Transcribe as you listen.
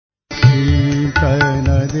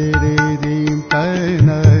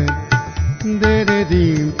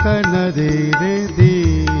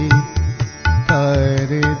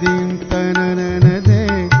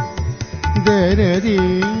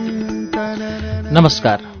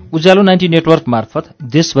नमस्कार। उज्यालो 90 नेटवर्क मार्फत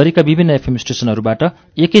देशभरिका विभिन्न एफएम स्टेशनहरूबाट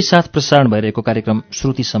एकैसाथ प्रसारण भइरहेको कार्यक्रम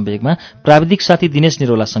श्रुति सम्वेगमा प्राविधिक साथी दिनेश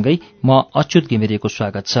निरौलासँगै म अच्युत घिमिरेको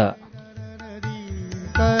स्वागत छ।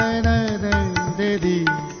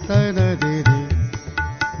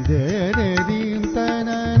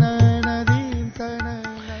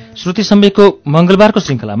 श्रुति सम्वेगको मंगलबारको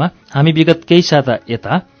श्रृङ्खलामा हामी विगत केही साता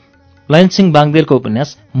यता लयनसिंह बाङदेलको उपन्यास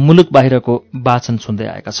मुलुक बाहिरको वाचन सुन्दै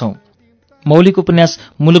आएका छौं। मौलिक उपन्यास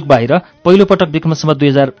मुलुक बाहिर पहिलो पटक विक्रमसम्म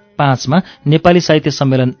 2005मा नेपाली साहित्य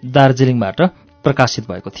सम्मेलन दार्जिलिङबाट प्रकाशित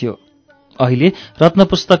भएको थियो। अहिले रत्न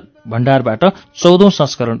पुस्तक भण्डारबाट 14औं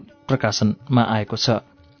संस्करण प्रकाशनमा आएको छ।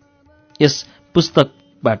 यस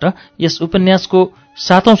पुस्तकबाट यस उपन्यासको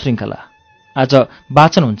 7औं श्रृङ्खला आज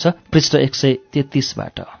वाचन हुन्छ पृष्ठ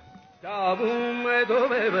 133बाट।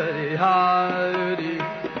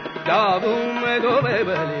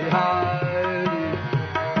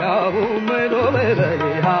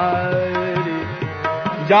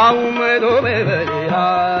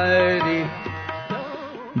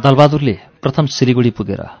 दलबहादुरले प्रथम सिलिगुडी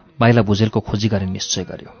पुगेर माइला भुजेलको खोजी गर्ने निश्चय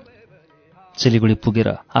गर्यो। सिलिगुडी पुगेर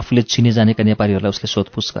आफूले चिने जानेका नेपालीहरूलाई उसले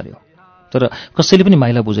सोधपुछ गर्यो, तर कसैले पनि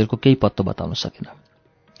माइला भुजेलको केही पत्तो बताउन सकेन।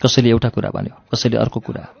 कसैले एउटा कुरा भन्यो, कसैले अर्को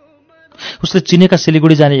कुरा। उसले चिनेका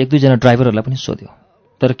सिलिगुडी जाने 1-2 जना ड्राइभरहरूलाई पनि सोध्यो,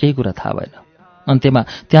 तर केही कुरा थाहा भएन। अन्त्यमा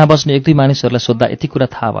त्यहाँ बस्ने 1-2 मानिसहरूलाई सोद्धा यति कुरा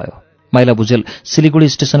थाहा भयो, माइला भुजेल सिलिगुडी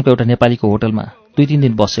स्टेशनको एउटा नेपालीको होटलमा 2-3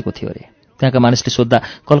 दिन बसेको थियो अरे। त्यहाँका मानिसले सोद्धा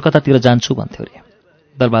कलकत्तातिर जान्छु भन्थ्यो अरे।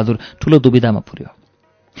 दलबहादुर ठूलो दुविधामा पुर्यो।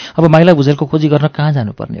 अब माइला भुजेलको खोजी गर्न कहाँ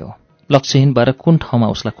जानुपर्ने हो? लक्ष्यहीन भएर कुन ठाउँमा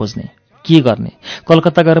उसलाई खोज्ने, के गर्ने?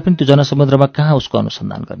 कलकत्ता गएर पनि त्यो जनसमुद्रमा कहाँ उसको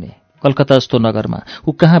अनुसन्धान गर्ने? कलकत्ता जस्तो नगरमा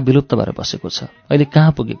ऊ कहाँ विलुप्त भएर बसेको छ? अहिले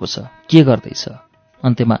कहाँ पुगेको छ? के गर्दैछ?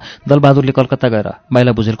 अन्त्यमा दलबहादुरले कलकत्ता गएर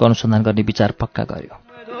माइला भुजेलको अनुसन्धान गर्ने विचार पक्का गर्यो।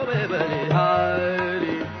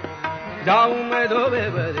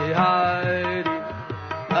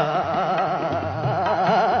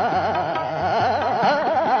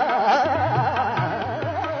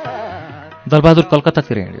 दलबहादुर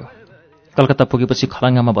कलकत्तातिर हिँड्यो। कलकत्ता पुगेपछि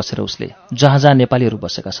खलङ्गामा बसेर उसले जहाँ जहाँ नेपालीहरू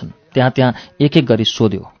बसेका छन् त्यहाँ एक एक गरी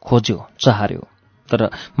सोध्यो, खोज्यो, चहार्यो, तर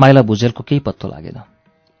माइला भुजेलको केही पत्तो लागेन।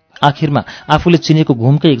 आखिरमा आफूले चिनेको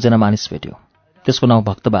घुमकै एकजना मानिस भेट्यो। त्यसको नाउँ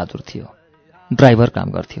भक्तबहादुर थियो। ड्राइभर काम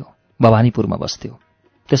गर्थ्यो, भवानीपुरमा बस्थ्यो।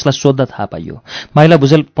 त्यसलाई सोद्धा थाहा पाइयो माइला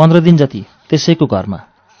भुजेल 15 दिन जति त्यसैको घरमा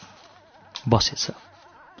बसेछ।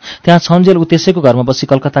 त्यहाँ छन्जेल ऊ त्यसैको घरमा बसी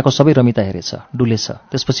कलकत्ताको सबै रमिता हेरेछ, डुलेछ।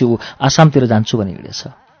 त्यसपछि ऊ आसामतिर जान्छु भनी हिँडेछ।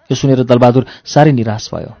 यो सुनेर दलबहादुर साह्रै निराश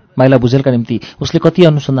भयो। माइला भुजेलका निम्ति उसले कति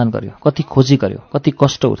अनुसन्धान गर्यो, कति खोजी गर्यो, कति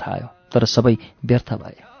कष्ट उठायो, तर सबै व्यर्थ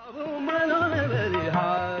भए।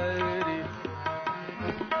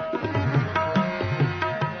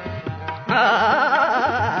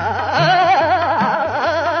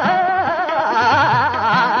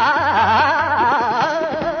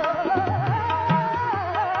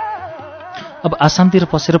 अब आसामतिर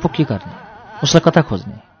पसेर पो के गर्ने? उसलाई कता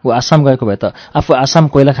खोज्ने? ऊ आसाम गएको भए त आफू आसाम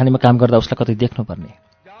कोइला खानीमा काम गर्दा उसलाई कतै देख्नुपर्ने।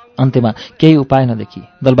 अन्त्यमा केही उपाय नदेखी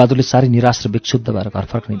दलबहादुरले साह्रै निराश र विक्षुब्ध भएर घर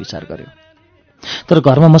फर्कने विचार गर्यो। तर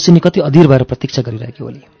घरमा मसिनी कति अधीर भएर प्रतीक्षा गरिरहेकी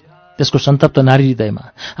होली। त्यसको सन्तप्त नारी हृदयमा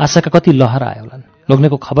आशाका कति लहर आए होलान्।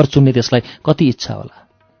 लोग्नेको खबर सुन्ने त्यसलाई कति इच्छा होला।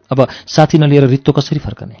 अब साथी नलिएर रित्तो कसरी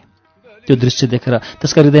फर्कने? त्यो दृश्य देखेर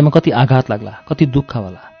त्यसका हृदयमा कति आघात लाग्ला, कति दुःख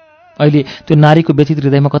होला। अहिले त्यो नारीको व्यथित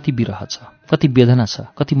हृदयमा कति विरह छ, कति वेदना छ,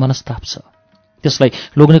 कति मनस्ताप छ।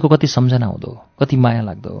 त्यसलाई लोग्नेको कति सम्झना हुँदो, कति माया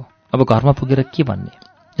लाग्दो। अब घरमा पुगेर के भन्ने?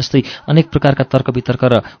 यस्तै अनेक प्रकारका तर्क वितर्क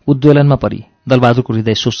र उद्वेलनमा परि दलबहादुरको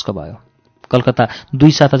हृदय शुष्क भयो। कलकत्ता 2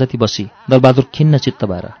 साता जति बसी दलबहादुर खिन्न चित्त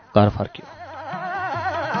भएर घर फर्क्यो।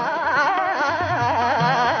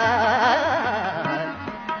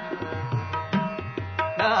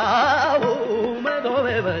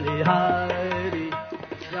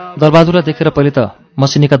 दलबहादुरलाई देखेर पहिले त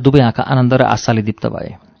मसिनीका दुवै आँखा आनन्द र आशाले दीप्त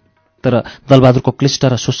भए। तर दलबहादुरको क्लिष्ट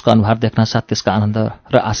र शुष्क अनुहार देख्नासाथ त्यसका आनन्द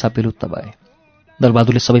र आशा विलुप्त भए।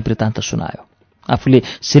 दलबहादुरले सबै वृत्तान्त सुनायो। आफूले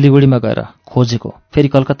सिलिगुडीमा गएर खोजेको, फेरि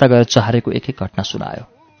कलकत्ता गएर चहारेको एक एक घटना सुनायो।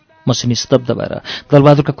 मसिनी स्तब्ध भएर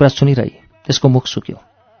दलबहादुरका कुरा सुनिरही। त्यसको मुख सुक्यो।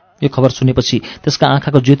 यो खबर सुनेपछि त्यसका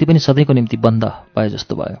आँखाको ज्योति पनि सधैँको निम्ति बन्द भए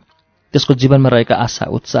जस्तो भयो। त्यसको जीवनमा रहेका आशा,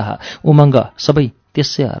 उत्साह, उमङ्ग सबै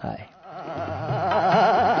त्यसै हराए।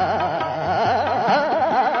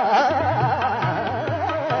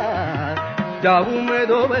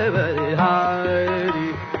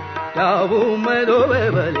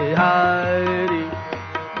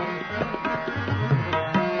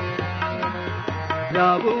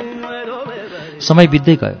 समय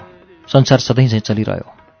बित्दै गयो। संसार सधैँ झैँ चलिरह्यो।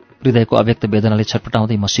 हृदयको अव्यक्त वेदनाले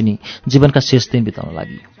छटपटाउँदै मसिनी जीवनका शेष दिन बिताउन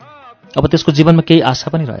लागि। अब त्यसको जीवनमा केही आशा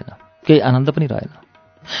पनि रहेन, केही आनन्द पनि रहेन।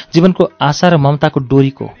 जीवनको आशा र ममताको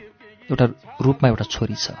डोरीको एउटा रूपमा एउटा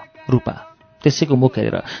छोरी छ, रूपा। त्यसैको मुख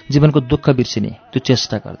हेरेर जीवनको दुःख बिर्सिने त्यो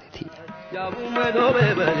चेष्टा गर्दै थिए।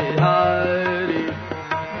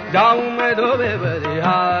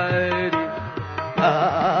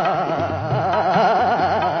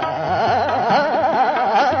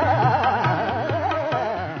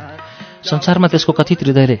 संसारमा त्यसको कथित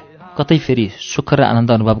हृदयले कतै फेरि सुख र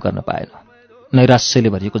आनन्द अनुभव गर्न पाएन। नैराश्यले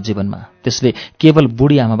भरिएको जीवनमा त्यसले केवल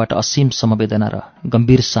बुढी आमाबाट असीम समवेदना र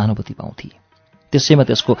गम्भीर सहानुभूति पाउँथे। त्यसैमा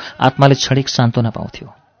त्यसको आत्माले क्षणिक सान्त्वना पाउँथ्यो।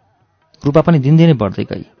 रूपा पनि दिनदिनै बढ्दै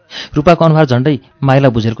गई। रूपाको अनुहार झण्डै माइला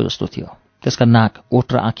बुझेलको जस्तो थियो। त्यसका नाक, ओठ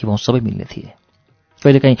र आँखी भाउ सबै मिल्ने थिए।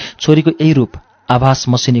 कहिलेकाहीँ छोरीको यही रूप आभास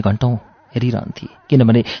मसिनी घण्टौँ हेरिरहन्थे,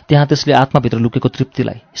 किनभने त्यहाँ त्यसले आत्माभित्र लुकेको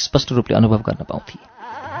तृप्तिलाई स्पष्ट रूपले अनुभव गर्न पाउँथे।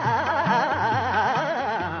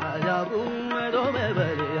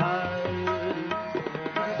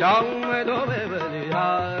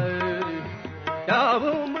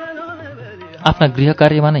 आफ्ना गृह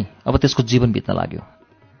कार्यमा नै अब त्यसको जीवन बित्न लाग्यो।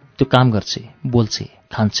 त्यो काम गर्छे, बोल्छे,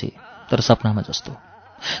 खान्छे, तर सपनामा जस्तो।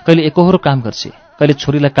 कहिले एकहोरो काम गर्छे, कहिले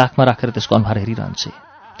छोरीलाई काखमा राखेर त्यसको अनुहार हेरिरहन्छे।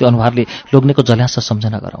 त्यो अनुहारले लोग्नेको जल्यास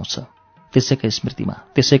सम्झना गराउँछ। त्यसैका स्मृतिमा,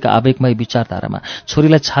 त्यसैका आवेगमय विचारधारामा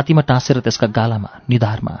छोरीलाई छातीमा टाँसेर त्यसका गालामा,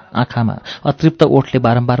 निधारमा, आँखामा अतृप्त ओठले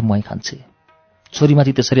बारम्बार मुहाई खान्छे।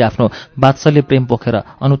 छोरीमाथि त्यसरी आफ्नो वात्सल्य प्रेम पोखेर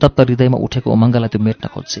अनुतप्त हृदयमा उठेको उमङ्गलाई त्यो मेट्न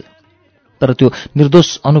खोज्छे। तर त्यो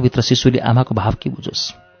निर्दोष अनुभित्र शिशुले आमाको भाव के बुझोस्?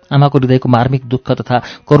 आमाको हृदयको मार्मिक दुःख तथा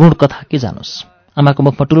करुण कथा के जानोस्? आमाको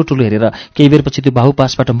मुखमा टुलो टुलो हेरेर केही बेरपछि त्यो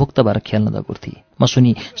बाहुपासबाट मुक्त भएर खेल्न दगुर्थे।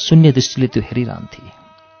 मसुनी शून्य दृष्टिले त्यो हेरिरहन्थे।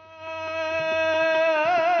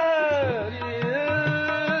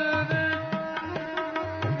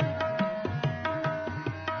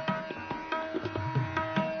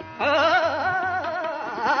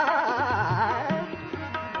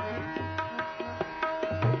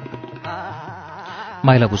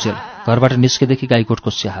 माइला बुझेल घरबाट निस्केदेखि गाईगोठको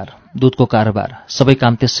स्याहार, दुधको कारोबार, सबै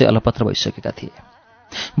काम त्यसै अलपत्र भइसकेका थिए।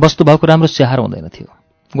 वस्तुभावको राम्रो स्याहार हुँदैन थियो।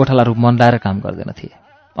 गोठालाहरू मन लाएर काम गर्दैनथे।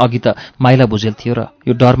 अघि त माइला बुझेल थियो र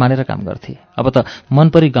यो डर मानेर काम गर्थे। अब त मन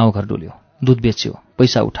परी गाउँघर डुल्यो, दुध बेच्यो,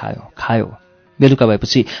 पैसा उठायो, खायो। बेलुका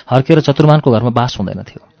भएपछि हर्केर चतुर्मानको घरमा बास हुँदैन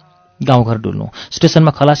थियो। गाउँघर डुल्नु,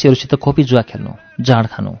 स्टेसनमा खलासीहरूसित खोपी जुवा खेल्नु, जाँड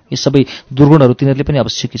खानु, यी सबै दुर्गुणहरू तिनीहरूले पनि अब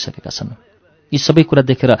सिकिसकेका छन्। यी सबै कुरा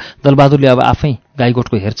देखेर दलबहादुरले अब आफै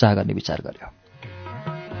गाईगोठको हेरचाह गर्ने विचार गर्यो।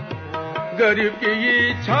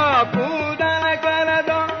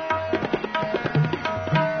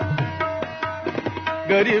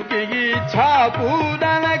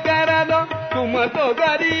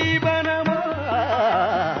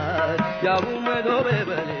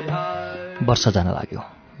 वर्षा जान लाग्यो।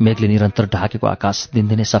 मेघले निरन्तर ढाकेको आकाश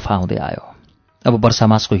दिनदिनै सफा हुँदै आयो। अब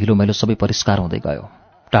वर्षामासको हिलो मैलो सबै परिष्कार हुँदै गयो।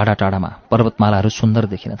 टाढा टाढामा पर्वतमालाहरू सुन्दर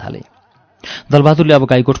देखिन थाले। दलबहादुरले अब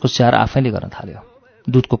गाईगोठको स्याहार आफैले गर्न थाल्यो।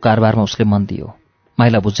 दुधको कारोबारमा उसले मन दियो।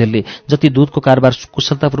 माइला भुजेलले जति दुधको कारोबार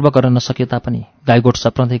कुशलतापूर्वक गर्न नसके तापनि गाईगोठ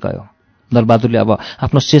सप्रँदै गयो। दलबहादुरले अब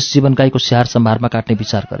आफ्नो शेष जीवन गाईको स्याहार सम्हारमा काट्ने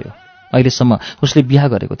विचार गर्यो। अहिलेसम्म उसले बिहा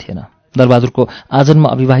गरेको थिएन। दलबहादुरको आजन्म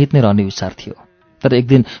अविवाहित नै रहने विचार थियो। तर एक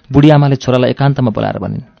दिन बुढी आमाले छोरालाई एकान्तमा बोलाएर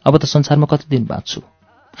भनिन्, अब त संसारमा कति दिन बाँच्छु?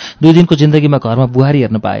 2 दिनको जिन्दगीमा घरमा बुहारी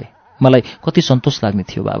हेर्न पाए मलाई कति सन्तोष लाग्ने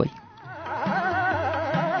थियो बाबै।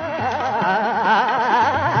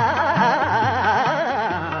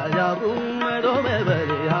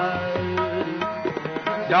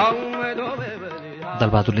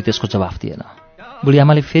 दलबहादुरले त्यसको जवाफ दिएन। बुढी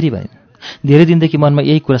आमाले फेरि भनिन्, धेरै दिनदेखि मनमा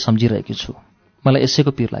यही कुरा सम्झिरहेकी छु। मलाई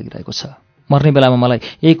यसैको पीर लागिरहेको छ। मर्ने बेलामा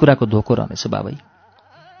मलाई यही कुराको धोको रहनेछ बाबै।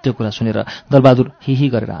 त्यो कुरा सुनेर दलबहादुर हिही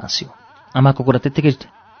गरेर हाँस्यो। आमाको कुरा त्यत्तिकै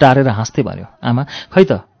टारेर हाँस्दै भन्यो, आमा, खै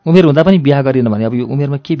त उमेर हुँदा पनि बिहा गरिएन भने अब यो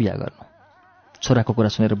उमेरमा के बिहा गर्नु? छोराको कुरा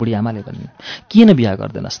सुनेर बुढी आमाले भनिन्, किन बिहा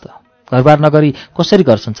गर्दैनस् त? घरबार नगरी कसरी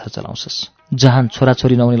घर संसार चलाउँछस्? जहान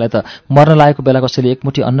छोराछोरी नहुनेलाई त मर्न लागेको बेला कसैले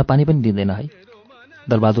एकमुठी अन्न पानी पनि दिँदैन है।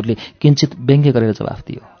 दलबहादुरले किञ्चित व्यङ्ग्य गरेर जवाफ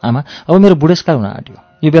दियो, आमा, अब मेरो बुढेसकाल हुन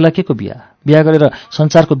आँट्यो। यो बेला के को बिहा? बिहा गरेर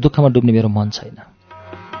संसारको दुःखमा डुब्ने मेरो मन छैन।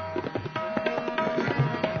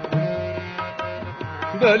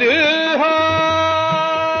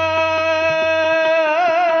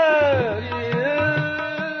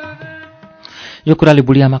 यो कुराले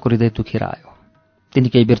बुढी आमाको हृदय दुखेर आयो। तिनी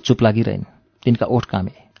केही बेर चुप लागिरहन्। तिनका ओठ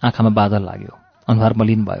कामे, आँखामा बादल लाग्यो, अनुहार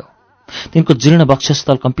मलिन भयो। तिनको जीर्ण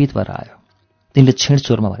वक्षस्थल कम्पित भएर आयो। तिनले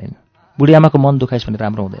छिणचोरमा भनिन्, बुढी आमाको मन दुखाइस् भने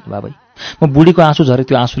राम्रो हुँदैन बाबै। म बुढीको आँसु झरे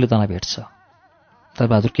त्यो आँसुले तँलाई भेट्छ।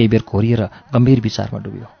 दलबहादुर केही बेर घोरिएर गम्भीर विचारमा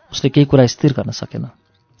डुब्यो। उसले केही कुरा स्थिर गर्न सकेन।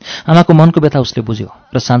 आमाको मनको व्यथा उसले बुझ्यो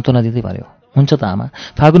र सान्त्वना दिँदै भन्यो, हुन्छ त आमा,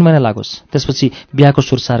 फागुन महिना लागोस्, त्यसपछि बिहाको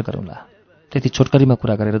सुरसार गरौँला। त्यति छोटकरीमा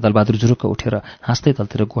कुरा गरेर दलबहादुर जुरुक्क उठेर हाँस्दै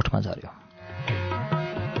तलतिर गोठमा झर्यो।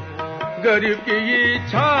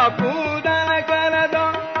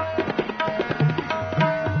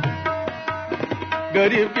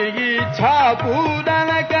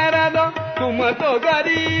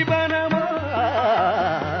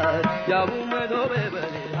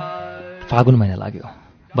 फागुन महिना लाग्यो।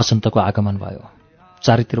 वसन्तको आगमन भयो।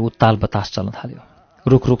 चारैतिर उत्ताल बतास चल्न थाल्यो।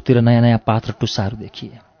 रुखरुखतिर नयाँ नयाँ पात र टुस्साहरू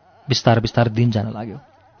देखिए। बिस्तार बिस्तार दिन जान लाग्यो।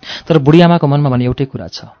 तर बुढीआमाको मनमा भने एउटै कुरा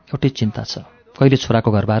छ, एउटै चिन्ता छ, कहिले छोराको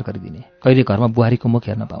घरबार गरिदिने, कहिले घरमा बुहारीको मुख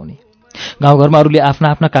हेर्न पाउने। गाउँघरमा अरूले आफ्ना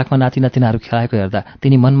आफ्ना काखमा नाति नातिनाहरू खेलाएको हेर्दा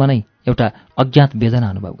तिनी मनमा नै एउटा अज्ञात वेदना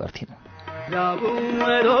अनुभव गर्थिन्।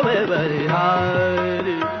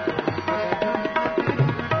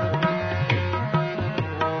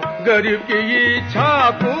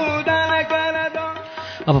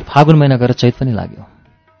 अब फागुन महिना गएर चैत पनि लाग्यो।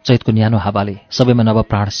 चैतको न्यानो हावाले सबैमा नव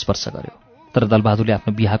प्राण स्पर्श गर्यो। तर दलबहादुरले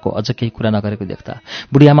आफ्नो बिहाको अझ केही कुरा नगरेको देख्दा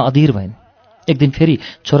बुढीआमा अधीर भइन्। एक दिन फेरि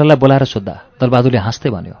छोरालाई बोलाएर सोद्धा दलबहादुरले हाँस्दै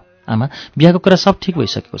भन्यो, आमा, बिहाको कुरा सब ठिक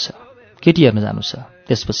भइसकेको छ, केटी हेर्न जानु छ।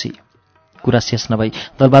 त्यसपछि कुरा शेष नभई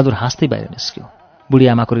दलबहादुर हाँस्दै बाहिर निस्क्यो।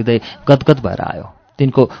 बुढीआमाको हृदय गदगद भएर आयो।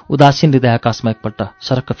 तिनको उदासीन हृदय आकाशमा एकपल्ट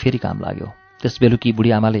सरक्क फेरि काम लाग्यो। त्यस बेलुकी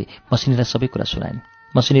बुढीआमाले मसिनीलाई सबै कुरा सुनाइन्।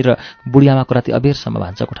 मसिनी र बुढीआमाको राति अबेरसम्म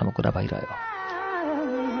भान्सा कोठामा कुरा भइरह्यो।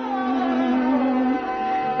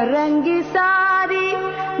 रंगी सारी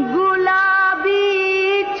गुलाबी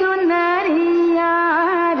चुनरिया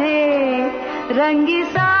रे, रंगी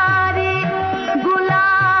सारी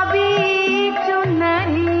गुलाबी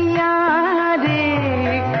चुनरिया रे,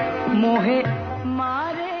 मोहे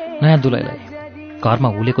मारे। नयाँ दुलैलाई घरमा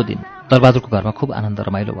हुलेको दिन दलबहादुरको घरमा खुब आनन्द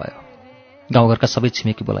रमाइलो भयो। गाउँघरका सबै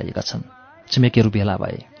छिमेकी बोलाइएका छन्। छिमेकीहरू भेला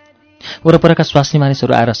भए। वरपरका स्वास्नी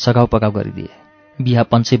मानिसहरू आएर सघाउ पगाउ गरिदिए। बिहा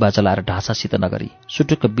पञ्चै बाजा लाएर ढाँचासित नगरी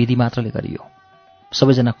सुटुक्क विधि मात्रले गरियो।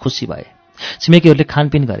 सबैजना खुसी भए। छिमेकीहरूले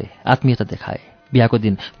खानपिन गरे, आत्मीयता देखाए। बिहाको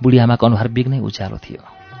दिन बुढीआमाको अनुहार बिग्नै उज्यालो थियो।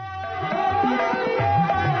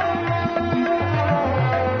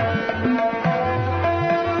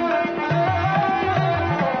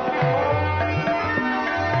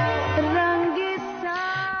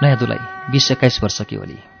 नयाँ दुलाई 20-21 वर्षकी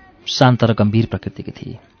ओली, शान्त र गम्भीर प्रकृतिकी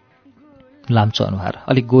थिए। लाम्चो अनुहार,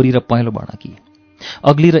 अलिक गोरी र पहेँलो वर्णकी,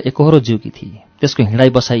 अग्ली र एकोहोरो जिउकी थिए। त्यसको हिँडाइ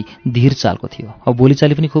बसाई धीर चालको थियो। अब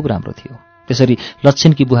बोलीचाली पनि खुब राम्रो थियो। त्यसरी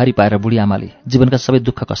लच्छिनकी बुहारी पाएर बुढीआमाले जीवनका सबै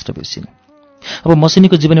दुःख कष्ट बिर्सिन्। अब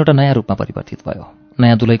मसिनीको जीवन एउटा नयाँ रूपमा परिवर्तित भयो।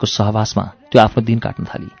 नयाँ दुलैको सहवासमा त्यो आफ्नो दिन काट्न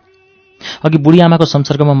थाली। अघि बुढीआमाको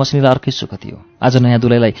संसर्गमा मसिनीलाई अर्कै सुख थियो। आज नयाँ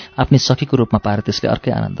दुलैलाई आफ्नै सखीको रूपमा पाएर त्यसले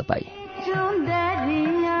अर्कै आनन्द पाए।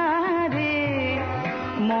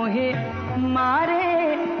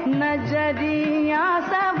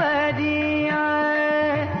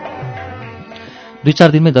 दुई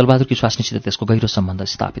चार दिनमै दलबहादुरकी स्वास्नीसित त्यसको गहिरो सम्बन्ध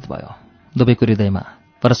स्थापित भयो। दुवैको हृदयमा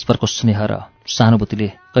परस्परको स्नेह र सहानुभूतिले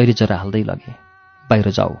कहिले जरा हाल्दै लगे।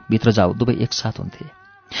 बाहिर जाऊ भित्र जाऊ दुवै एकसाथ हुन्थे।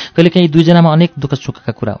 कहिलेकाहीँ दुईजनामा अनेक दुःख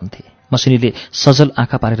सुखका कुरा हुन्थे। मसिनीले सजल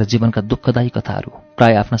आँखा पारेर जीवनका दुःखदायी कथाहरू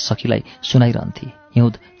प्राय आफ्ना सखीलाई सुनाइरहन्थे।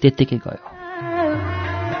 हिउँद त्यत्तिकै गयो।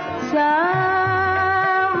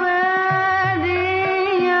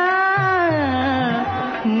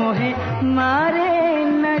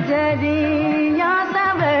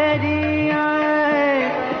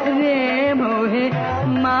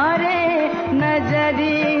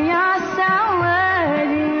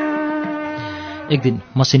 एक दिन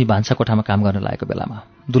मसिनी भान्सा कोठामा काम गर्न लागेको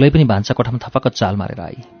बेलामा दुलै पनि भान्सा कोठामा थपक्क चाल मारेर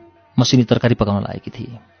आई। मसिनी तरकारी पकाउन लागेकी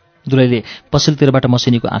थिए। दुलैले पसलतिरबाट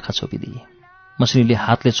मसिनीको आँखा छोपिदिए। मसिनीले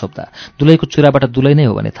हातले छोप्दा दुलैको चुराबाट दुलै नै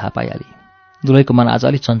हो भने थाहा पाइहाली। दुलैको मन आज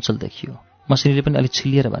अलि चञ्चल देखियो। मसिनीले पनि अलि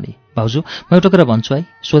छिल्लिएर भने, भाउजू, म एउटा कुरा भन्छु है,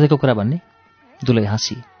 सोधेको कुरा भन्ने। दुलै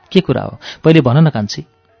हाँसी, के कुरा हो, पहिले भन न कान्छी।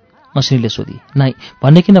 मसिनीले सोधी, नाइ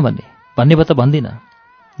भन्ने कि नभन्ने, भन्ने भए त भन्दिनँ।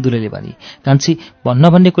 दुलैले भने, कान्छी, भन्न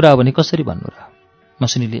भन्ने कुरा हो भने कसरी भन्नु र।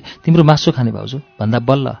 मसिनीले, तिम्रो मासु खाने भाउजू भन्दा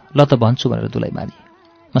बल्ल ल त भन्छु भनेर दुलै मानी।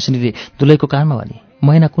 मसिनीले दुलैको कानमा भने,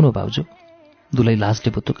 महिना कुन हो भाउजू। दुलै लाजले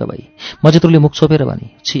बुतुक्क भई मजेत्रोले मुख छोपेर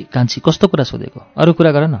भने, छि कान्छी, कस्तो कुरा सोधेको, अरू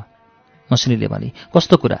कुरा गर न। मसिनीले भने,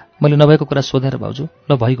 कस्तो कुरा, मैले नभएको कुरा सोधेर भाउजू,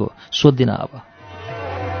 ल भइगयो, सोध्दिन अब।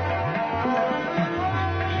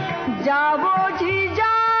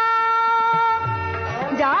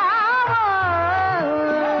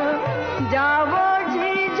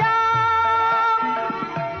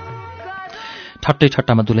 ठट्टै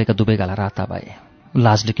ठट्टामा दुलैका दुवै गाला राता भए।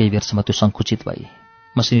 लाजले केही बेरसम्म त्यो सङ्कुचित भई।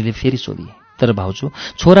 मसिनीले फेरि सोधी, तर भाउजू,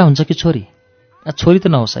 छोरा हुन्छ कि छोरी। छोरी त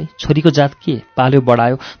नहोस् है, छोरीको जात के, पाल्यो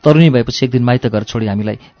बढायो, तरुणी भएपछि एक दिन माइत घर छोडी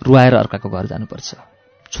हामीलाई रुवाएर अर्काको घर जानुपर्छ।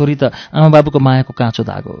 छोरी त आमा बाबुको मायाको काँचो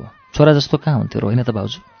धागो हो, छोरा जस्तो कहाँ हुन्थ्यो र होइन त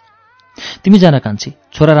भाउजू? तिमी जान कान्छी,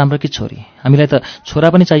 छोरा राम्रो कि छोरी? हामीलाई त छोरा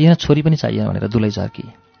पनि चाहिएन छोरी पनि चाहिएन भनेर दुलै झर्की।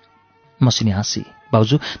 मसिनी हाँसी,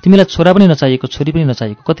 भाउजू तिमीलाई छोरा पनि नचाहिएको छोरी पनि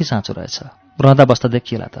नचाहिएको कति साँचो रहेछ, रहँदा बस्दा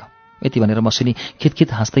देखिएला त। यति भनेर मसिनी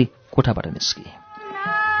खितखित हाँस्दै कोठाबाट निस्की।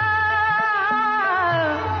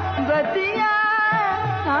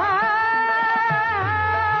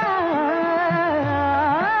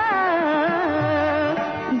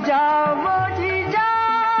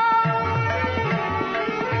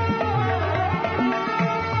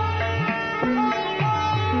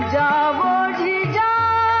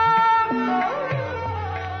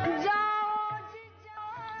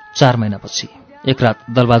 चार महिनापछि एक रात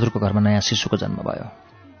दलबहादुरको घरमा नयाँ शिशुको जन्म भयो।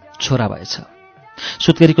 छोरा भएछ।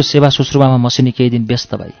 सुत्केरीको सेवा सुश्रुमामा मसिनी केही दिन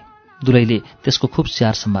व्यस्त भई दुलैले त्यसको खुब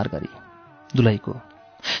स्याहार सम्हार गरी। दुलैको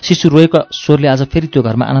शिशु रोएको स्वरले आज फेरि त्यो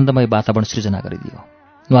घरमा आनन्दमय वातावरण सृजना गरिदियो।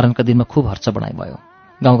 न्वारानका दिनमा खुब हर्ष बढाइ भयो।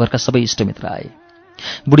 गाउँघरका सबै इष्टमित्र आए।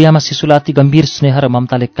 बुढियामा शिशुलाई अति गम्भीर स्नेह र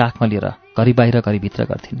ममताले काखमा लिएर घरि बाहिर घरि भित्र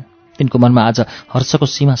गर्थिन्। तिनको मनमा आज हर्षको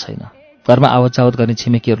सीमा छैन। घरमा आवत जावत गर्ने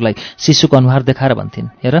छिमेकीहरूलाई शिशुको अनुहार देखाएर भन्थिन्,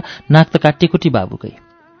 हेर नाक त काटिएकोटी बाबुकै।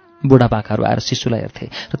 बुढापाकाहरू आएर शिशुलाई हेर्थे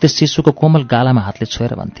र त्यस शिशुको कोमल गालामा हातले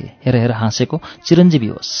छोएर भन्थे, हेर हेर हाँसेको चिरञ्जीवी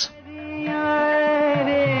होस्।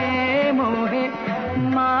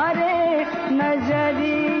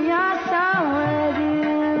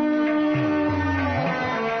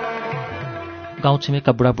 गाउँ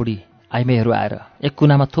छिमेकका बुढाबुढी आइमाईहरू आएर एक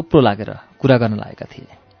कुनामा थुप्रो लागेर कुरा गर्न लागेका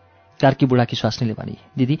थिए। कार्की बुढाकी स्वास्नीले भनी,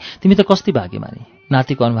 दिदी तिमी त कस्ती भाग्यमानी,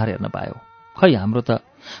 नातिको अनुहार हेर्न पायो। खै हाम्रो त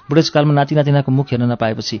बुढेसकालमा नाति नातिनाको मुख हेर्न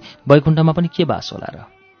नपाएपछि वैकुण्ठमा पनि के बास होला र।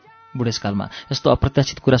 बुढेसकालमा यस्तो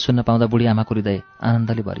अप्रत्याशित कुरा सुन्न पाउँदा बुढी आमाको हृदय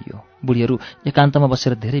आनन्दले भरियो। बुढीहरू एकान्तमा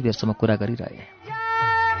बसेर धेरै बेरसम्म कुरा गरिरहे।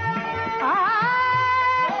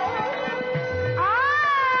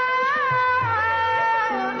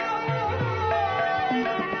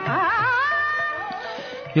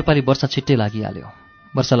 योपालि वर्षा छिट्टै लागिहाल्यो।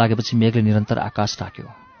 वर्षा लागेपछि मेघले निरन्तर आकाश ढाक्यो।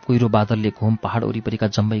 कुहिरो बादलले घुम पहाड वरिपरिका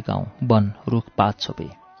जम्मै गाउँ वन रुख पात छोपे।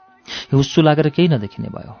 यो हुस्सु लागेर केही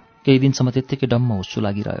नदेखिने भयो। केही दिनसम्म त्यत्तिकै डम्म हुस्सु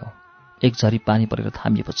लागिरह्यो। एक झरी पानी परेर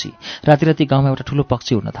थामिएपछि राति राति गाउँमा एउटा ठुलो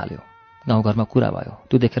पक्षी उड्न थाल्यो। गाउँघरमा कुरा भयो।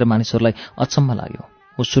 त्यो देखेर मानिसहरूलाई अचम्म लाग्यो।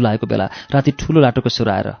 हुस्सु लागेको बेला राति ठुलो लाटोको स्वर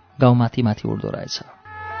आएर गाउँ माथि माथि उड्दो रहेछ।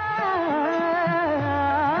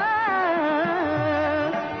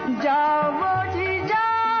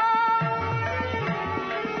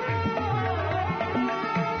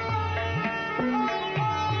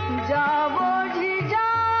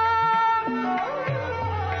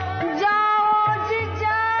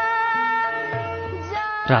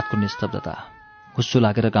 रातको निस्तब्धता, हुस्सु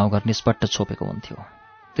लागेर गाउँघर निष्पट्ट छोपेको हुन्थ्यो।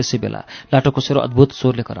 त्यसै बेला लाटोको स्वर अद्भुत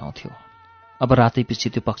स्वरले कराउँथ्यो। अब रातै पछि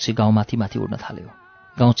त्यो पक्षी गाउँ माथि माथि उड्न थाल्यो।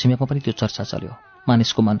 गाउँ छिमेकमा पनि त्यो चर्चा चल्यो।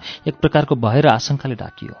 मानिसको मन एक प्रकारको भय र आशंकाले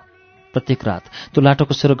ढाकियो। प्रत्येक रात त्यो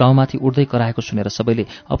लाटोको स्वर गाउँमाथि उड्दै कराएको सुनेर सबैले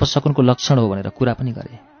अपशकुनको लक्षण हो भनेर कुरा पनि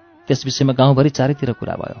गरे। त्यस विषयमा गाउँभरि चारैतिर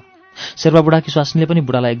कुरा भयो। शेर्पा बुढाकी स्वास्नीले पनि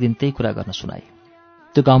बुढालाई एक दिन त्यही कुरा गर्न सुनाए।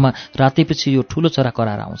 त्यो गाउँमा रातै पछि यो ठुलो चरा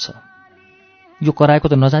कराएर आउँछ। यो कराएको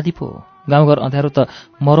त नजादी पो हो, गाउँघर अँध्यारो त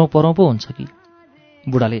मरौँ परौँ पो हुन्छ कि।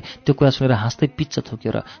 बुढाले त्यो कुरा सुनेर हाँस्दै पिच्च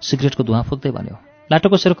थुक्यो र सिगरेटको धुवाँ फुक्दै भन्यो,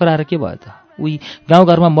 लाटोको स्वर कराएर के भयो त, उही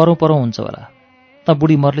गाउँघरमा मरौँ परौँ हुन्छ होला, त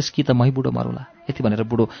बुढी मर्लिस् कि त मै बुढो मरौँला। यति भनेर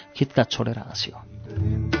बुढो खितका छोडेर हाँस्यो।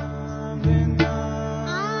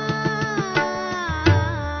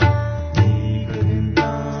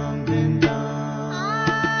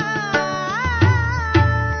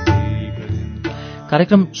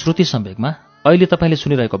 कार्यक्रम श्रुति सम्वेकमा अहिले तपाईँले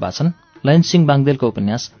सुनिरहेको वाचन लयनसिंह बाङदेलको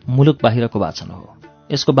उपन्यास मुलुक बाहिरको वाचन हो।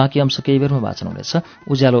 यसको बाँकी अंश केही बेरमा वाचन हुनेछ।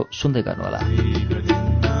 उज्यालो सुन्दै गर्नुहोला।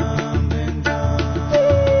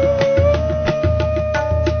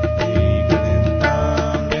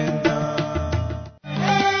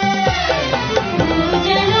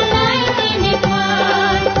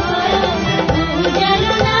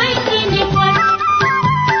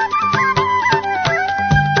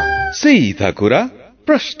 सीधा कुरा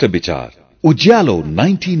प्रश्न विचार उज्यालो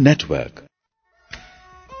 90 नेटवर्क।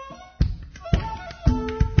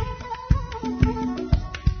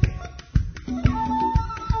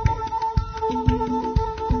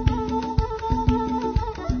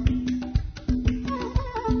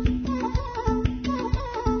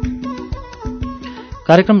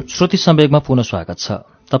 कार्यक्रम श्रुति सम्वेगमा पुनः स्वागत छ।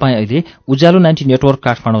 तपाईँ अहिले उज्यालो 90 नेटवर्क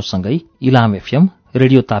काठमाडौँसँगै इलाम एफएम,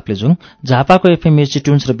 रेडियो ताप्लेजुङ, झापाको एफएम मेची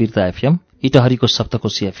ट्युन्स र बिर्ता एफएम, इटहरीको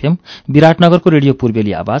सप्तकोशी एफएम, विराटनगरको रेडियो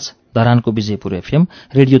पूर्वेली आवाज, धरानको विजयपुर एफएम,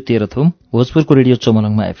 रेडियो तेह्रथुम, भोजपुरको रेडियो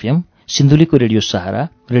चोमलङमा एफएम, सिन्धुलीको रेडियो सहारा,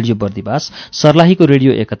 रेडियो बर्दिवास, सर्लाहीको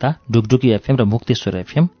रेडियो एकता, ढुकढुकी एफएम र मुक्तेश्वर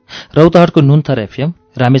एफएम, रौतहटको नुन्थर एफएम,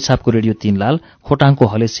 रामेछापको रेडियो तीनलाल, खोटाङको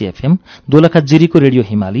हलेसी एफएम, दोलखा जिरीको रेडियो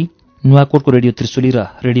हिमाली, नुवाकोटको रेडियो त्रिशुली र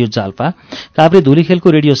रेडियो जाल्पा, काभ्रे धुलीखेलको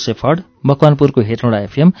रेडियो सेफर्ड, मकवानपुरको हेटौँडा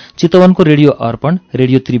एफएम, चितवनको रेडियो अर्पण,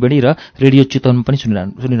 रेडियो त्रिवेणी र रेडियो चितवन पनि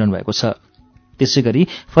सुनिरहनु भएको छ। त्यसैगरी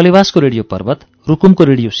फलेवासको रेडियो पर्वत, रुकुमको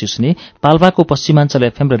रेडियो सिस्ने, पाल्पाको पश्चिमाञ्चल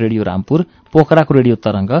एफएम र रेडियो रामपुर, पोखराको रेडियो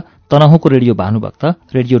तरंग, तनहुँको radio Bhanubhakta,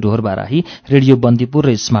 radio Dhorbarahi, radio Bandipur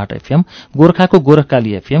र स्मार्ट एफएम, गोर्खाको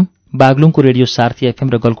गोरखकाली एफएम, बागलुङको रेडियो सार्थी एफएम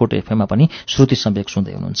र गलकोट एफएममा पनि श्रुति सम्वेक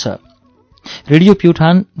सुन्दै हुनुहुन्छ। रेडियो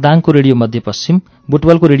प्युठान, दाङको रेडियो मध्यपश्चिम,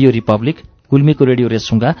 बुटवलको रेडियो रिपब्लिक, गुल्मीको रेडियो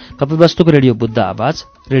रेसुङ्गा, कपिलवस्तुको रेडियो बुद्ध आवाज,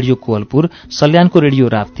 radio Kovalpur, सल्यानको radio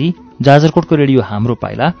Rapti, जाजरकोटको radio हाम्रो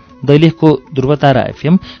पाइला, दैलेखको ध्रुवतारा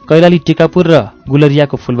एफएम, कैलाली टिकापुर र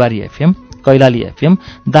गुलरियाको फुलबारी एफएम, कैलाली एफएम,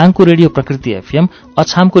 दाङको रेडियो प्रकृति FM,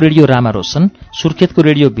 अछामको radio Rama Roshan, सुर्खेतको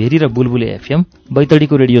radio very र बुलबुले एफएम,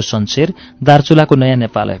 बैतडीको रेडियो सन्सेर, दार्चुलाको नयाँ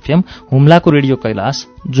Nepal FM, हुम्लाको radio Kailash,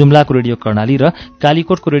 जुम्लाको radio Karnali र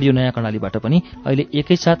कालीकोटको रेडियो नयाँ कर्णालीबाट पनि अहिले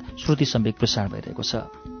एकैसाथ श्रुति सम्वेक प्रसारण भइरहेको छ।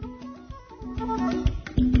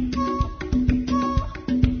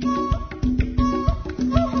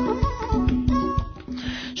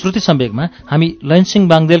 श्रुति सम्वेकमा हामी लैनसिंह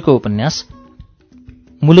बाङदेलको उपन्यास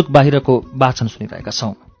मुलुक बाहिरको वाचन सुनिरहेका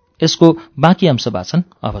छौं। यसको बाँकी अंश वाचन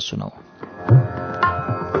अब सुनौ।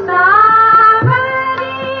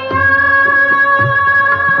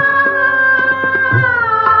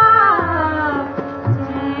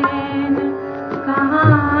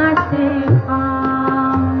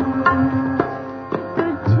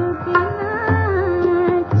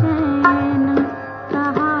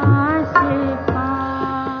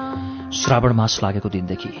 श्रावण मास लागेको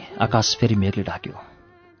दिनदेखि आकाश फेरि मेघले ढाक्यो।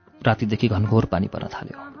 रातिदेखि घनघोर पानी पर्न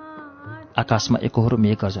थाल्यो। आकाशमा एकहोरो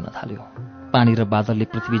मेघ गर्जन थाल्यो। पानी र बादलले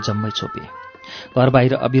पृथ्वी जम्मै छोपे। घर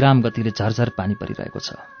बाहिर अविराम गतिले झरझर पानी परिरहेको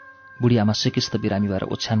छ। बुढी आमा सिकिस्त बिरामी भएर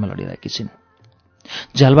ओछ्यानमा लडिरहेकी छिन्।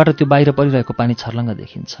 झ्यालबाट त्यो बाहिर परिरहेको पानी छर्लङ्ग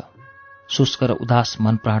देखिन्छ। शुष्क र उदास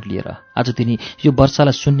मन प्राण लिएर आज तिनी यो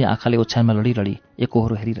वर्षालाई शून्य आँखाले ओछ्यानमा लडी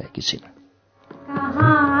एकहोरो हेरिरहेकी छिन्।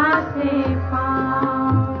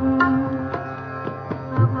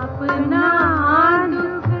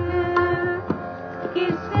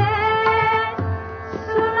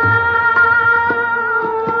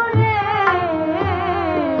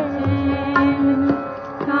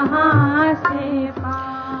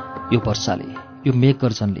 यो वर्षाले, यो मेघ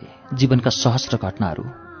गर्जनले जीवनका सहस्र घटनाहरू,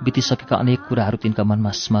 बितिसकेका अनेक कुराहरू तिनका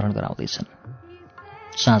मनमा स्मरण गराउँदैछन्।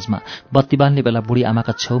 साँझमा बत्ती बाल्ने बेला बुढी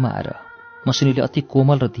आमाका छेउमा आएर मसिनीले अति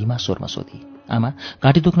कोमल र धीमा स्वरमा सोधी, आमा,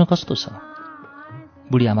 घाँटी दुख्न कस्तो छ?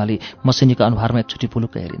 बुढी आमाले मसिनीका अनुहारमा एकचोटि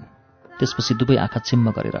पुलुक्क हेरिन्। त्यसपछि दुवै आँखा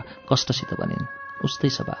चिम्म गरेर कष्टसित भनिन्, उस्तै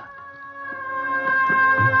छ बा।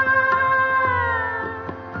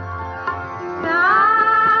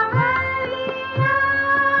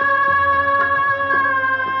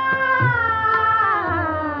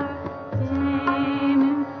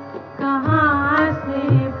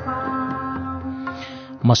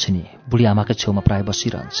 मसिनी बुढी आमाकै छेउमा प्राय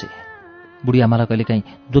बसिरहन्छे। बुढी आमालाई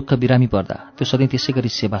कहिलेकाहीँ दुःख बिरामी पर्दा त्यो सधैँ त्यसै गरी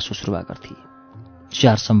सेवा सुश्रुवा गर्थे।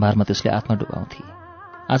 स्याहार सम्भारमा त्यसले आत्मा डुबाउँथे।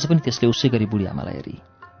 आज पनि त्यसले उसै गरी बुढी आमालाई हेरी।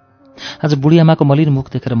 आज बुढी आमाको मलिन मुख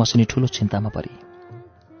देखेर मसिनी ठूलो चिन्तामा परी।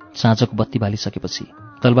 साँझको बत्ती बालिसकेपछि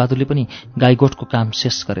दलबहादुरले पनि गाईगोठको काम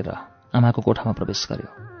शेष गरेर आमाको कोठामा प्रवेश गर्यो।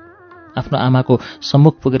 आफ्नो आमाको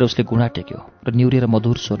सम्मुख पुगेर उसले घुँडा टेक्यो र निहुरेर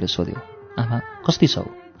मधुर स्वरले सोध्यो, आमा, कस्ती छौ?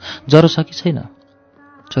 ज्वरो छ कि छैन?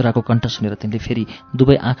 छोराको कण्ठ सुनेर तिनले फेरि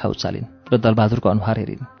दुवै आँखा उचालिन् र दलबहादुरको अनुहार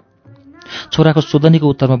हेरिन्। छोराको सोधनीको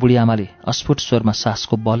उत्तरमा बुढी आमाले अस्फुट स्वरमा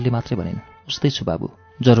सासको बलले मात्रै भनिन्, उस्तै छु बाबु,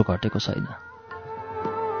 ज्वरो घटेको छैन।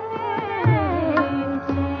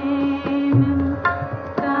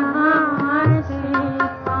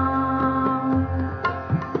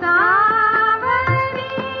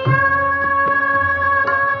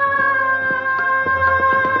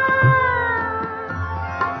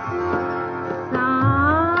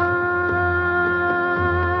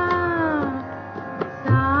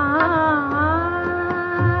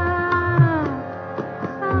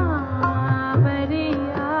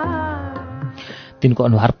 तिनको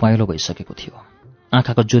अनुहार पहेँलो भइसकेको थियो।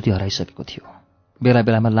 आँखाको ज्योति हराइसकेको थियो। बेला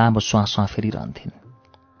बेलामा लामो स्वाँ फेरिरहन्थिन्।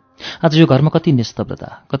 आज यो घरमा कति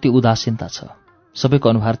निस्तब्धता, कति उदासीनता छ। सबैको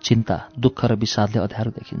अनुहार चिन्ता, दुःख र विषादले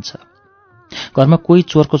अँध्यारो देखिन्छ। घरमा कोही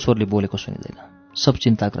चोरको स्वरले बोलेको सुनिँदैन। सब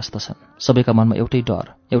चिन्ताग्रस्त छन्। सबैका मनमा एउटै डर,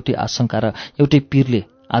 एउटै आशंका र एउटै पीरले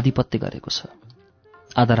आधिपत्य गरेको छ।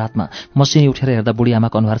 आधा रातमा मसिनी उठेर हेर्दा बुढी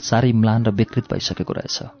आमाको अनुहार साह्रै म्लान र विकृत भइसकेको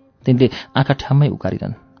रहेछ। तिनले आँखा ठ्याम्मै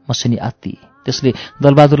उकारिनन्। मसिनी आत्ती। त्यसले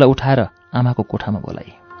दलबहादुरलाई उठाएर आमाको कोठामा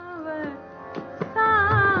बोलाई।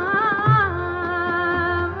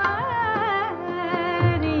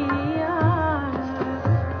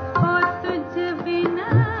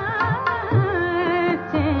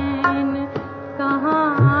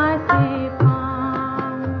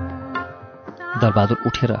 दलबहादुर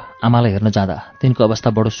उठेर आमालाई हेर्न जाँदा तिनको अवस्था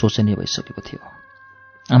बडो शोचनीय भइसकेको थियो।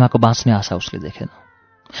 आमाको बाँच्ने आशा उसले देखेन।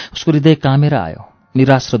 उसको हृदय कामेर आयो।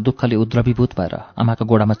 निराश र दुःखले उद्रवीभूत भएर आमाका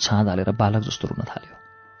गोडामा छाँद हालेर बालक जस्तो रुन थाल्यो।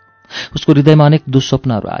 उसको हृदयमा अनेक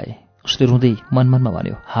दुःस्वप्नहरू आए। उसले रुँदै मनमनमा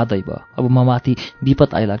भन्यो, हा दैव, अब ममाथि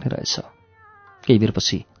विपद आइलाग्ने रहेछ। केही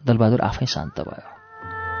बेरपछि दलबहादुर आफै शान्त भयो।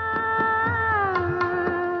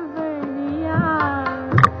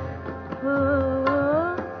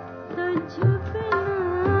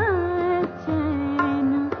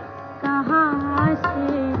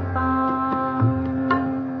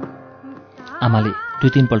 आमाले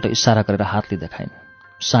 2-3 पल्ट इसारा गरेर हातले देखाइन्।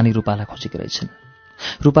 सानी रूपाला खोजेकी रहेछन्।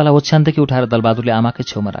 रूपाला ओछ्यानदेखि उठाएर दलबहादुरले आमाकै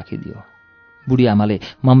छेउमा राखिदियो। बुढी आमाले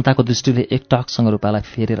ममताको दृष्टिले एकटकसँग रूपालाई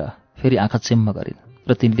फेरेर फेरि आँखा चिम्म गरिन्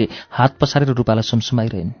र तिनले हात पसारेर रूपालाई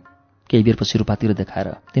सुमसुमाइरहन्। केही बेरपछि रूपातिर देखाएर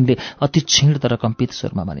तिनले अति क्षीण तर कम्पित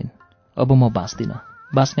स्वरमा भनिन्, अब म बाँच्दिनँ,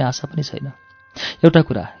 बाँच्ने आशा पनि छैन। एउटा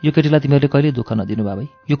कुरा, यो केटीलाई तिमीहरूले कहिले दुःख नदिनु बाबै,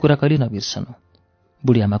 यो कुरा कहिले नबिर्सनु।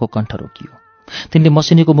 बुढी आमाको कण्ठ रोकियो। तिनले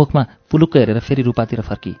मसिनीको मुखमा पुलुक्क हेरेर फेरि रूपातिर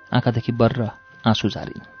फर्की आँखादेखि बर्र आँसु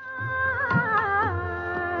झारिन्।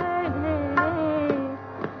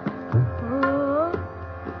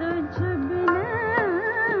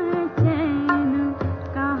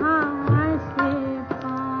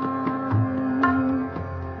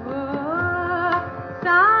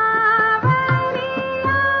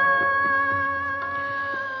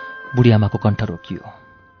 बुढी आमाको कण्ठ रोकियो।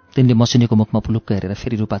 तिनले मसिनीको मुखमा पुलुक्क हेरेर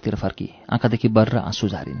फेरि रूपातिर फर्की आँखादेखि बर्र आँसु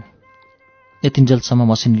झारिन्। यतिन्जेलसम्म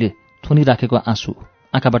मसिनीले थुनिराखेको आँसु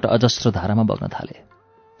आँखाबाट अजस्र धारामा बग्न थाले।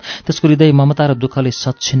 त्यसको हृदय ममता र दुःखले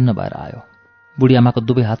सच्छिन्न भएर आयो। बुढी आमाको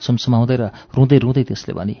दुवै हात सुमसुमाउँदै र रुँदै रुँदै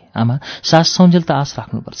त्यसले भनी, आमा, सास सौन्जेल त आश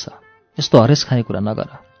राख्नुपर्छ, यस्तो हरेस खाने कुरा नगर।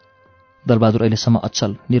 दलबहादुर अहिलेसम्म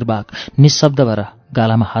अचल, निर्वाक, निशब्द भएर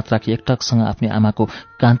गालामा हात राखी एकटकसँग आफ्नो आमाको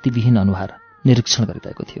कान्तिविहीन अनुहार निरीक्षण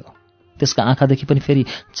गरिरहेको थियो। त्यसका आँखादेखि पनि फेरि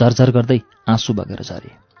झरझर गर्दै आँसु बगेर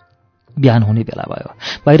झरे। बिहान हुने बेला भयो।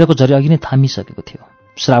 बाहिरको झरी अघि नै थामिसकेको थियो।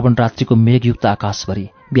 श्रावण रात्रिको मेघयुक्त आकाशभरि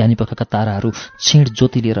बिहानी पखका ताराहरू क्षीण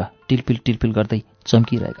ज्योति लिएर टिलपिल टिलपिल गर्दै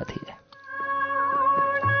चम्किरहेका थिए।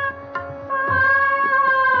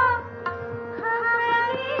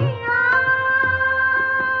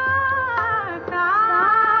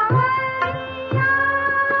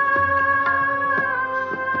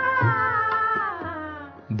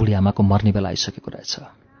 बुढी आमाको मर्ने बेला आइसकेको रहेछ।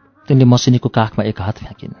 तिनले मसिनीको काखमा एक हात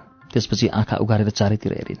फ्याँकिन्। त्यसपछि आँखा उगारेर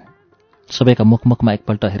चारैतिर हेरिन्। सबैका मुखमुखमा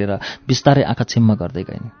एकपल्ट हेरेर बिस्तारै आँखा छिम्म गर्दै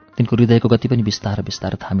गइन्। तिनको हृदयको गति पनि बिस्तार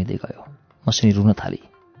बिस्तार थामिँदै गयो। मसिनी रुन थाली।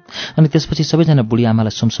 अनि त्यसपछि सबैजना बुढी आमालाई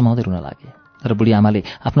सुमसुमाउँदै रुन लागे। र बुढी आमाले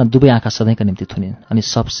आफ्ना दुवै आँखा सधैँका निम्ति थुनिन्। अनि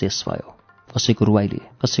सब शेष भयो। कसैको रुवाईले,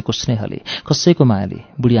 कसैको स्नेहले, कसैको मायाले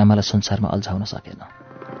बुढी आमालाई संसारमा अल्झाउन सकेन।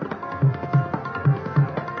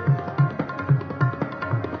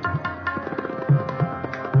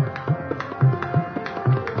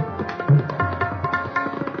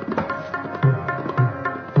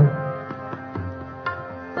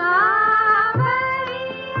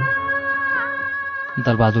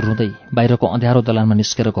 दलबहादुर रुँदै बाहिरको अँध्यारो दलानमा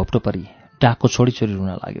निस्केर घोप्टो परी डाकको छोडी छोडी रुन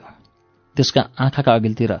लाग्यो। त्यसका आँखाका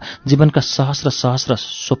अघिल्तिर जीवनका सहस्र सहस्र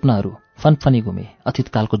स्वप्नहरू फनफनी घुमे।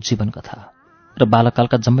 अतीतकालको जीवन कथा र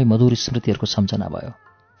बालकालका जम्मै मधुर स्मृतिहरूको सम्झना भयो।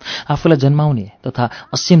 आफूलाई जन्माउने तथा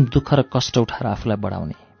असीम दुःख र कष्ट उठाएर आफूलाई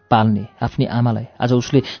बढाउने, पाल्ने आफ्नी आमालाई आज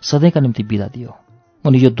उसले सधैँका निम्ति बिदा दियो।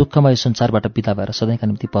 उनी यो दुःखमय संसारबाट बिदा भएर सधैँका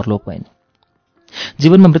निम्ति परलोक भइन्।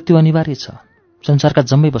 जीवनमा मृत्यु अनिवार्य छ। संसारका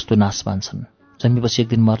जम्मै वस्तु नाश पान्छन्। जन्मेपछि एक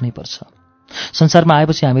दिन मर्नै पर्छ। संसारमा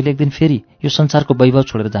आएपछि हामीले एक दिन फेरि यो संसारको वैभव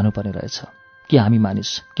छोडेर जानुपर्ने रहेछ। कि हामी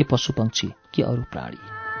मानिस, कि पशु पक्षी, कि अरू प्राणी।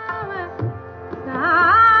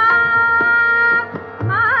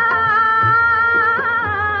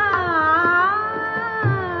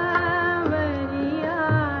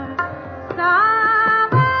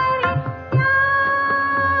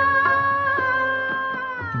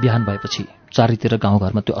 बिहान भएपछि चारैतिर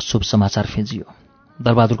गाउँघरमा त्यो अशुभ समाचार फिँजियो।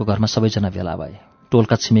 दलबहादुरको घरमा सबैजना भेला भए।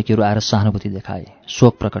 टोलका छिमेकीहरू आएर सहानुभूति देखाए,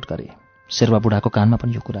 शोक प्रकट गरे। शेर्वा बुढाको कानमा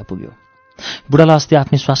पनि यो कुरा पुग्यो। बुढालाई अस्ति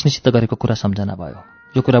आफ्नै स्वास्नीसित गरेको कुरा सम्झना भयो।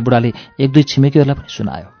 यो कुरा बुढाले 1-2 छिमेकीहरूलाई पनि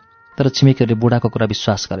सुनायो। तर छिमेकीहरूले बुढाको कुरा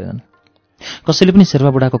विश्वास गरेनन्। कसैले पनि शेर्वा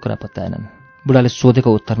बुढाको कुरा पत्याएनन्। बुढाले सोधेको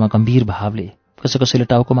उत्तरमा गम्भीर भावले कसैले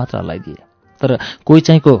टाउको मात्र हल्लाइदिए। तर कोही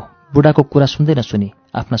चाहिँको बुढाको कुरा सुन्दै नसुनी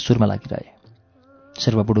आफ्ना सुरमा लागिरहे।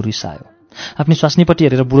 शेर्पा बुढो रिसायो। आफ्नी स्वास्नीपट्टि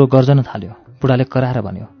हेरेर बुढो गर्जन थाल्यो। बुढाले कराएर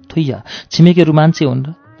भन्यो, थुइया, छिमेकीहरू मान्छे हुन्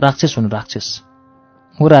र राक्षस हुन् राक्षस।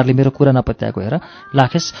 मोराहरूले मेरो कुरा नपत्याएको हेर,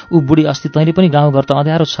 लाखेस ऊ बुढी अस्ति तैँले पनि गाउँघर त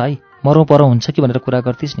अँध्यारो छ है, मरौँ परौँ हुन्छ कि भनेर कुरा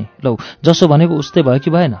गर्थिस् नि, लौ जसो भनेको उस्तै भयो कि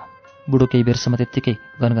भएन? बुढो केही बेरसम्म त्यत्तिकै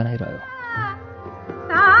गनगनाइरह्यो।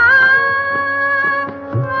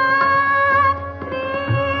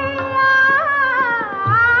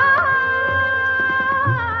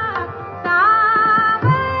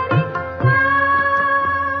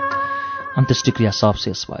 अन्त्येष्टिक्रिया सब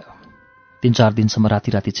शेष भयो। 3-4 दिनसम्म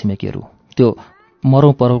राति राति छिमेकीहरू त्यो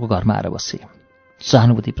मरौँ परौँको घरमा आएर बसे।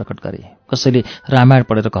 सहानुभूति प्रकट गरे। कसैले रामायण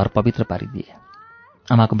पढेर घर पवित्र पारिदिए।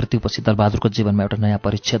 आमाको मृत्युपछि दलबहादुरको जीवनमा एउटा नयाँ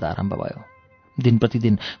परिच्छेद आरम्भ भयो। दिन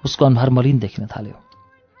प्रतिदिन उसको अनुहार मलिन देखिन थाल्यो।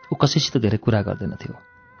 ऊ कसैसित धेरै कुरा गर्दैनथ्यो।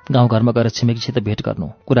 गाउँघरमा गएर छिमेकीसित भेट गर्नु,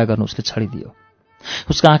 कुरा गर्नु उसले छाडिदियो।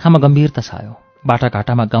 उसका आँखामा गम्भीरता छायो।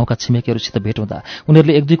 बाटाघाटामा गाउँका छिमेकीहरूसित भेट हुँदा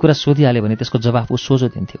उनीहरूले 1-2 कुरा सोधिहाल्यो भने त्यसको जवाफ ऊ सोझो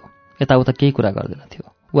दिन्थ्यो। यताउता केही कुरा गर्दैनथ्यो।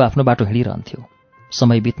 ऊ आफ्नो बाटो हिँडिरहन्थ्यो।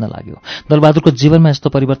 समय बित्न लाग्यो। दलबहादुरको जीवनमा यस्तो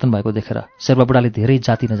परिवर्तन भएको देखेर शेर्पा बुढाले धेरै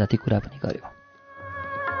जाति नजाति कुरा पनि गर्यो।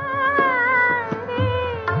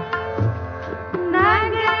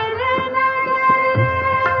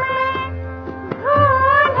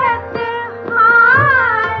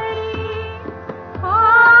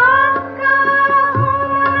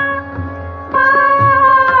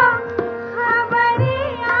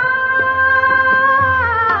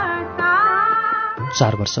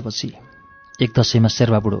 चार वर्षपछि एक दशैँमा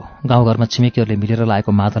शेर्पा बुढो गाउँघरमा छिमेकीहरूले मिलेर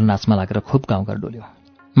लाएको मादल नाचमा लागेर खुब गाउँघर डोल्यो।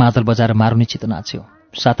 मादल बजाएर मारुनी चित नाच्यो।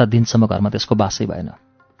 7 दिनसम्म घरमा त्यसको बासै भएन।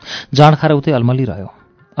 जाँड खाएर उतै अल्मली रह्यो।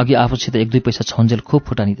 अघि आफूसित 1-2 पैसा छौन्जेल खुब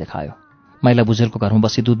फुटानी देखायो। माइला बुझेलको घरमा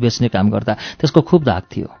बसी दुध बेच्ने काम गर्दा त्यसको खुब धाक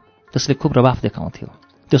थियो। त्यसले खुब रवाफ देखाउँथ्यो।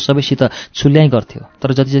 त्यो सबैसित छुल्याइ गर्थ्यो।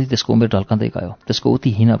 तर जति जति त्यसको उमेर ढल्कँदै गयो त्यसको उति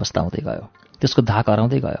हीन अवस्था हुँदै गयो। त्यसको धाक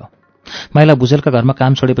हराउँदै गयो। माइला बुझेलका घरमा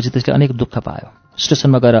काम छोडेपछि त्यसले अनेक दुःख पायो।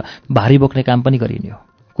 स्टेसनमा गएर भारी बोक्ने काम पनि गरिन्यो।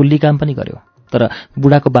 कुल्ली काम पनि गर्यो। तर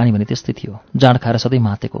बुढाको बानी भने त्यस्तै थियो। जाँड खाएर सधैँ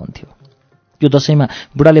मातेको हुन्थ्यो। यो दशैँमा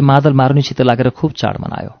बुढाले मादल मारुनीसित लागेर खुब चाड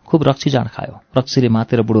मनायो। खुब रक्सी जाँड खायो। रक्सीले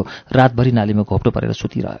मातेर बुढो रातभरि नालीमा घोप्टो परेर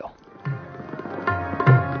सुतिरह्यो।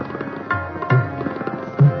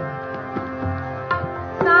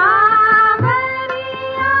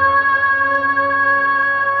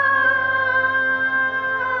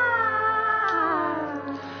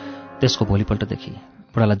 त्यसको भोलिपल्टदेखि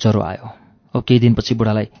बुढालाई ज्वरो आयो। अब केही दिनपछि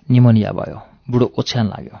बुढालाई निमोनिया भयो। बुढो ओछ्यान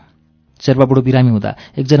लाग्यो। शेर्पा बुढो बिरामी हुँदा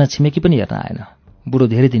एकजना छिमेकी पनि हेर्न आएन। बुढो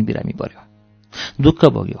धेरै दिन बिरामी पर्यो। दुःख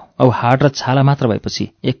भोग्यो। अब हाड र छाला मात्र भएपछि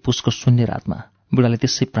एक पुसको शून्य रातमा बुढाले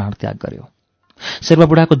त्यसै प्राण त्याग गर्यो। शेर्पा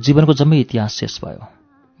बुढाको जीवनको जम्मै इतिहास शेष भयो।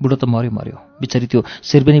 बुढो त मर्यो। बिचरी त्यो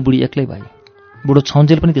शेर्पेनी बुढी एक्लै भई। बुढो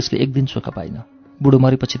छौन्जेल पनि त्यसले एक दिन सुख पाइन। बुढो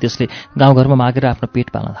मरेपछि त्यसले गाउँघरमा मागेर आफ्नो पेट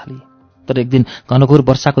पाल्न थाली। तर एक दिन घनघोर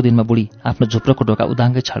वर्षाको दिनमा बुढी आफ्नो झुप्रोको ढोका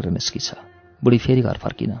उदाङ्गै छाडेर निस्किछ। बुढी फेरि घर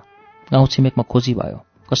फर्किन। गाउँ छिमेकमा खोजी भयो।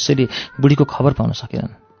 कसैले बुढीको खबर पाउन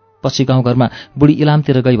सकेनन्। पछि गाउँघरमा बुढी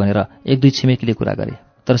इलामतिर गई भनेर 1-2 छिमेकीले कुरा गरे।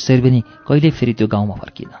 तर शेर्पेनी कहिल्यै फेरि त्यो गाउँमा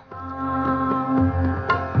फर्किन।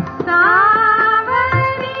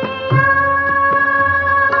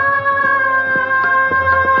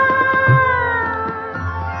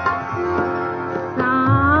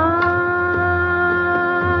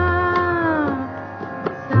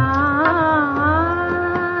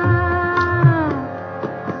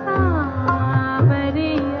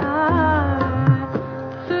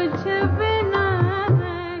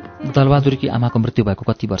 दलबहादुरकी आमाको मृत्यु भएको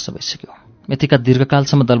कति वर्ष भइसक्यो। यतिका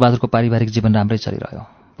दीर्घकालसम्म दलबहादुरको पारिवारिक जीवन राम्रै चलिरह्यो।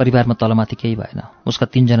 परिवारमा तलमाथि केही भएन। उसका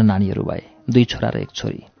 3 जना नानीहरू भए, 2 छोरा र 1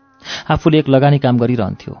 छोरी। आफूले एक लगानी काम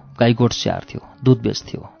गरिरहन्थ्यो। गाई गोठ स्याहार्थ्यो, दूध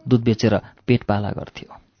बेच्थ्यो। दूध बेचेर पेट पाला गर्थ्यो।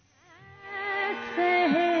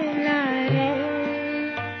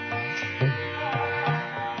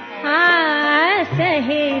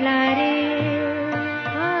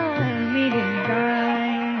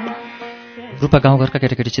 रूपा गाउँघरका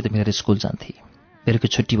केटाकेटीसित मिलेर स्कुल जान्थे। बेलुकी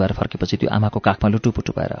छुट्टी भएर फर्केपछि त्यो आमाको काखमा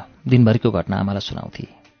लुटुपुटु भएर दिनभरिको घटना आमालाई सुनाउँथे।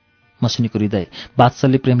 मसिनीको हृदय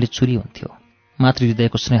वात्सल्य प्रेमले चुरी हुन्थ्यो।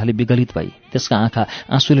 मातृहृदयको स्नेहले विगलित भई त्यसका आँखा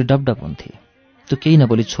आँसुले डबडब हुन्थे। त्यो केही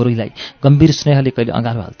नबोली छोरीलाई गम्भीर स्नेहले कहिले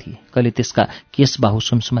अँगालो हाल्थे, कहिले त्यसका केश बाहु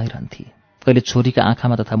सुमसुमाइरहन्थे, कहिले छोरीका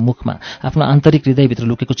आँखामा तथा मुखमा आफ्नो आन्तरिक हृदयभित्र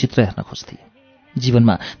लुकेको चित्र हेर्न खोज्थे।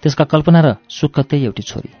 जीवनमा त्यसका कल्पना र सुख त्यही एउटी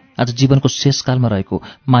छोरी। आज जीवनको शेषकालमा रहेको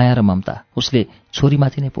माया र ममता उसले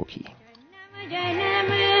छोरीमाथि नै पोखी।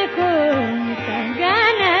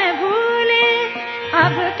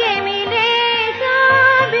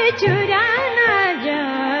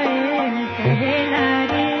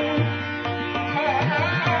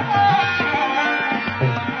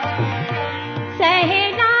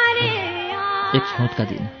 एक हिउँदका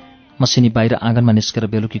दिन मसिनी बाहिर आँगनमा निस्केर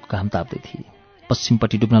बेलुकीको घाम ताप्दै थिए।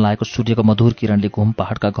 पश्चिमपट्टि डुब्न लागेको सूर्यको मधुर किरणले घुम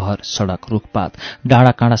पहाडका घर, सडक, रुखपात,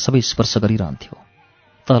 डाँडा काँडा सबै स्पर्श गरिरहन्थ्यो।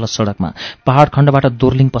 तल सडकमा पहाड खण्डबाट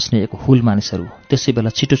दोर्लिङ पस्ने एक हुल मानिसहरू त्यसै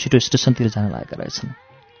बेला छिटो छिटो स्टेसनतिर जान लागेका रहेछन्।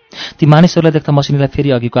 ती मानिसहरूलाई देख्दा मसिनीलाई फेरि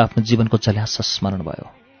अघिको आफ्नो जीवनको झल्यास स्मरण भयो।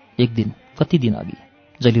 एक दिन, कति दिन अघि,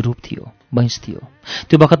 जहिले रूप थियो, भैँस थियो,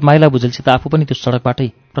 त्यो बखत माइला बुझेलसित आफू पनि त्यो सडकबाटै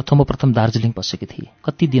प्रथम दार्जिलिङ पसेकी थिए।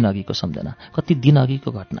 कति दिन अघिको सम्झना, कति दिन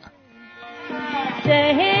अघिको घटना।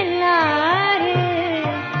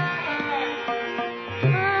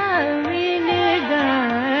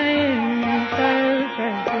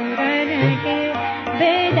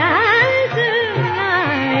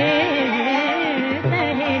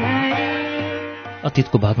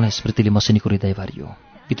 अतीतको भग्न स्मृतिले मसिनीको हृदय भरियो।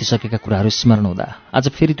 बितिसकेका कुराहरू स्मरण हुँदा आज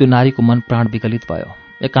फेरि त्यो नारीको मन प्राण विकलित भयो।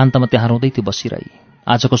 एकान्तमा त्यहाँ रोँदै त्यो बसिरही।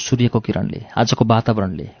 आजको सूर्यको किरणले, आजको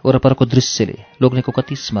वातावरणले, वरपरको दृश्यले लोग्नेको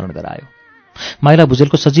कति स्मरण गरायो। माइला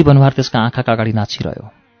भुजेलको सजीव अनुहार त्यसका आँखाका अगाडि नाचिरह्यो।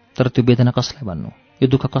 तर त्यो वेदना कसलाई भन्नु, यो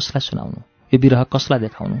दुःख कसलाई सुनाउनु, यो विरह कसलाई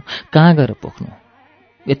देखाउनु, कहाँ गएर पोख्नु?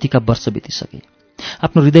 यतिका वर्ष बितिसके।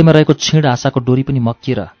 आफ्नो हृदयमा रहेको क्षीण आशाको डोरी पनि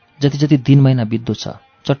मक्किएर जति जति दिन महिना बित्दो छ,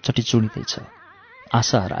 चटचटी चुडिँदैछ।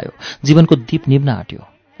 आशा हरायो, जीवनको दीप निभ्न आँट्यो।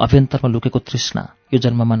 अभ्यन्तरमा लुकेको तृष्णा यो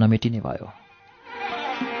जन्ममा नमेटिने भयो।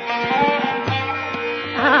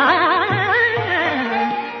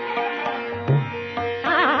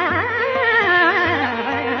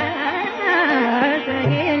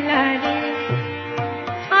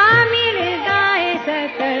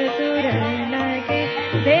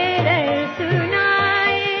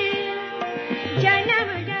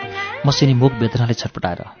 मसिनी मुख वेदनाले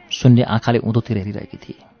छटपटाएर शून्य आँखाले उँधोतिर हेरिरहेकी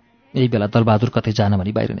थिए। यही बेला दलबहादुर कतै जान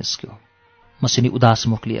भनी बाहिर निस्क्यो। मसिनी उदास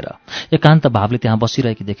मुख लिएर एकान्त भावले त्यहाँ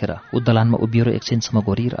बसिरहेकी देखेर उद्दलानमा उभिएर एकछिनसम्म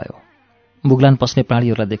घोरिरह्यो। मुगलान पस्ने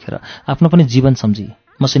प्राणीहरूलाई देखेर आफ्नो पनि जीवन सम्झी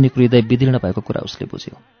मसिनीको हृदय विदीर्ण भएको कुरा उसले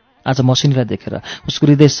बुझ्यो। आज मसिनीलाई देखेर उसको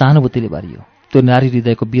हृदय सहानुभूतिले भरियो। त्यो नारी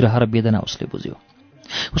हृदयको विरह र वेदना उसले बुझ्यो।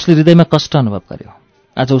 उसले हृदयमा कष्ट अनुभव गर्यो।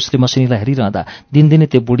 आज उसले मसिनीलाई हेरिरहँदा दिनदिनै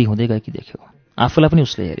त्यो बुढी हुँदै गएकी देख्यो। आफूलाई पनि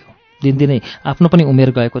उसले हेऱ्यो। दिनदिनै आफ्नो पनि उमेर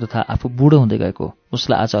गएको तथा आफू बुढो हुँदै गएको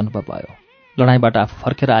उसलाई आज अनुभव भयो। लडाईँबाट आफू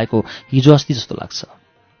फर्केर आएको हिजो अस्ति जस्तो लाग्छ।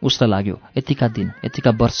 उसलाई लाग्यो यतिका दिन,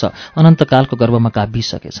 यतिका वर्ष अनन्तकालको गर्भमा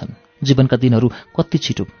गाभिसकेछन्। जीवनका दिनहरू कति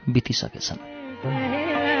छिटो बितिसकेछन्।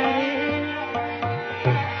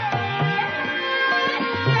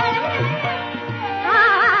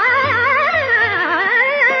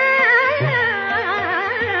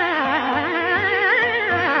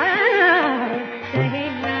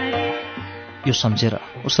 यो सम्झेर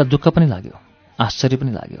उसलाई दुःख पनि लाग्यो, आश्चर्य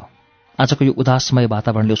पनि लाग्यो। आजको यो उदासमय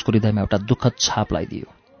वातावरणले उसको हृदयमा एउटा दुःखद छाप लगाइदियो।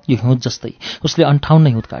 यो हिउँद जस्तै उसले 58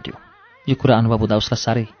 हिउँद काट्यो। यो कुरा अनुभव हुँदा उसलाई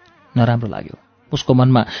साह्रै नराम्रो लाग्यो। उसको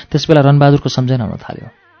मनमा त्यसबेला रणबहादुरको सम्झना हुन थाल्यो।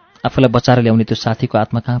 आफूलाई बचाएर ल्याउने त्यो साथीको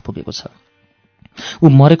आत्मा कहाँ पुगेको छ? ऊ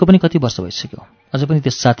मरेको पनि कति वर्ष भइसक्यो। अझ पनि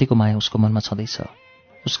त्यस साथीको माया उसको मनमा छँदैछ।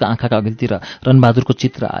 उसका आँखाका अघिल्तिर रणबहादुरको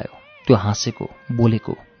चित्र आयो। त्यो हाँसेको,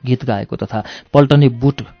 बोलेको, गीत गाएको तथा पल्टने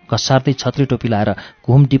बुट घसार्दै छत्री टोपी लाएर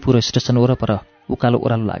घुम डिपु र स्टेसन वरपर उकालो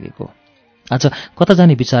ओह्रालो लागेको। आज कता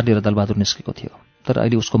जाने विचार लिएर दलबहादुर निस्केको थियो। तर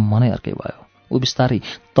अहिले उसको मनै अर्कै भयो। ऊ बिस्तारै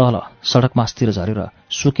तल सडक मासतिर झरेर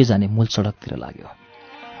सुके जाने मूल सडकतिर लाग्यो।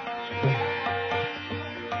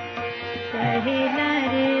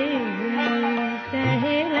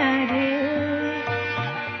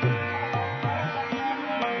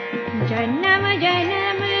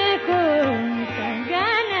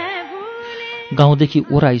 गाउँदेखि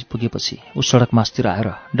ओर आइपुगेपछि ऊ सडक मासतिर आएर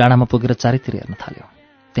डाँडामा पुगेर चारैतिर हेर्न थाल्यो।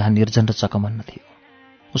 त्यहाँ निर्जन र चकमन्न थियो।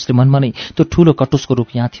 उसले मनमा नै त्यो ठूलो कटुसको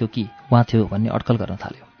रुख यहाँ थियो कि वहाँ थियो भन्ने अड्कल गर्न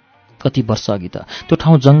थाल्यो। कति वर्ष अघि त त्यो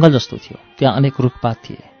ठाउँ जङ्गल जस्तो थियो। त्यहाँ अनेक रुखपात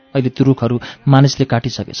थिए। अहिले त्यो रुखहरू मानिसले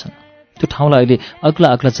काटिसकेछन्। त्यो ठाउँलाई अहिले अग्ला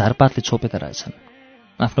अग्ला झारपातले छोपेका रहेछन्।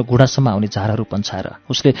 आफ्नो घुँडासम्म आउने झारहरू पन्छाएर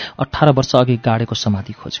उसले 18 वर्ष अघि गाडेको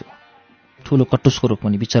समाधि खोज्यो। ठूलो कटुसको रुख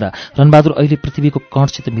पनि बिचरा रणबहादुर अहिले पृथ्वीको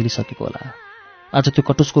कणसित मिलिसकेको होला। आज त्यो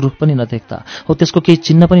कटुसको रुख पनि नदेख्दा हो त्यसको केही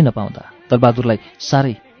चिन्ह पनि नपाउँदा दलबहादुरलाई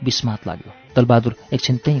साह्रै विस्मात लाग्यो। दलबहादुर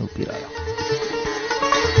एकछिन त्यहीँ उभिरह्यो।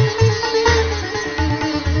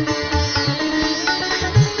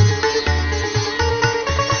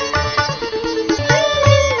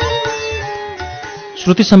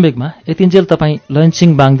 श्रुति सम्वेकमा यतिन्जेल तपाईँ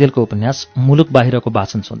लयनसिंह बाङदेलको उपन्यास मुलुक बाहिरको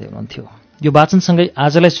वाचन सुन्दै हुनुहुन्थ्यो। यो वाचनसँगै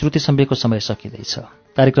आजलाई श्रुति सम्वेकको समय सकिँदैछ।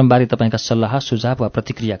 कार्यक्रमबारे तपाईँका सल्लाह, सुझाव वा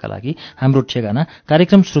प्रतिक्रियाका लागि हाम्रो ठेगाना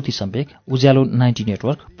कार्यक्रम श्रुति सम्वेक, Ujyalo 90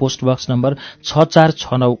 network, post box number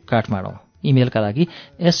 6469 Kathmandu. इमेलका लागि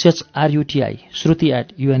shruti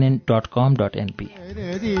shruti@unn.com.np।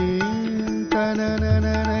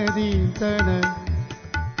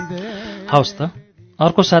 हवस् त,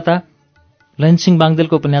 अर्को साता लैनसिंह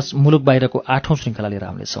बाङदेलको उपन्यास मुलुक बाहिरको 8औं श्रृङ्खला लिएर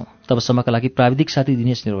आउनेछौँ। तबसम्मका लागि प्राविधिक साथी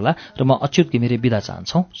दिनेश निरोला र म अच्युत घिमिरे बिदा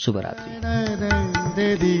चाहन्छौँ। शुभरात्रि।